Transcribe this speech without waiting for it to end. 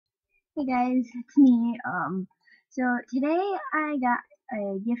Hey guys, it's me. So today I got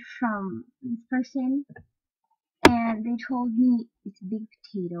a gift from this person, and they told me it's a big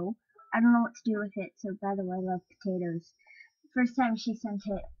potato. I don't know what to do with it. So by the way, I love potatoes. First time she sent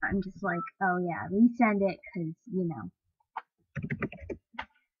it, I'm just like, oh yeah, resend it, cause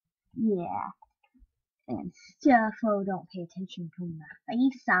yeah, and stuff. Oh, don't pay attention to my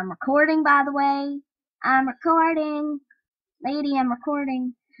face. I'm recording, by the way. I'm recording, lady. I'm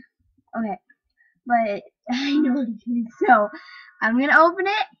recording. Okay. But I know what it is. So I'm gonna open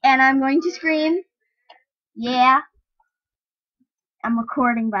it and I'm going to scream. Yeah, I'm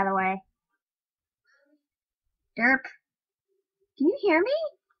recording, by the way. Derp, can you hear me?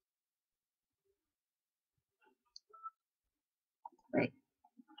 Wait.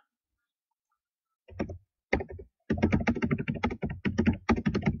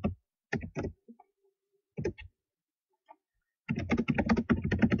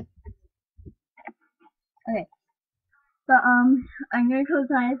 Okay. But I'm gonna close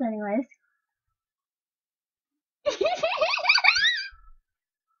my eyes anyways.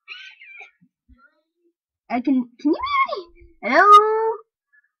 Can you hear me? Hello?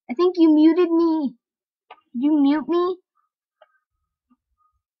 I think you muted me. Did you mute me?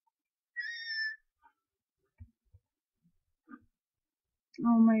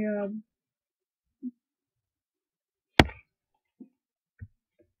 Oh my god.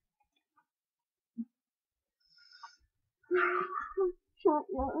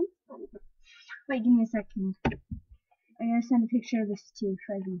 Wait, give me a second. I gotta send a picture of this to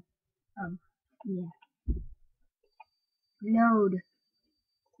Freddy. Yeah. Load.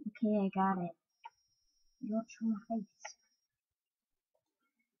 Okay, I got it. Don't show my face.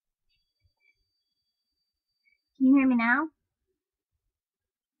 Can you hear me now?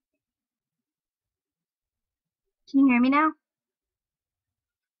 Can you hear me now?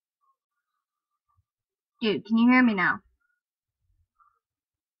 Dude, can you hear me now?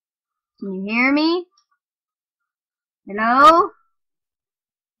 Can you hear me? Hello?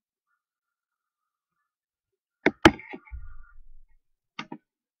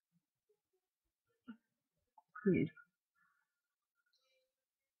 Dude.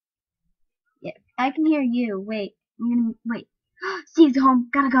 Yeah, I can hear you. Wait. Wait. Steve's home.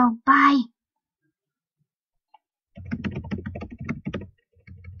 Gotta go. Bye.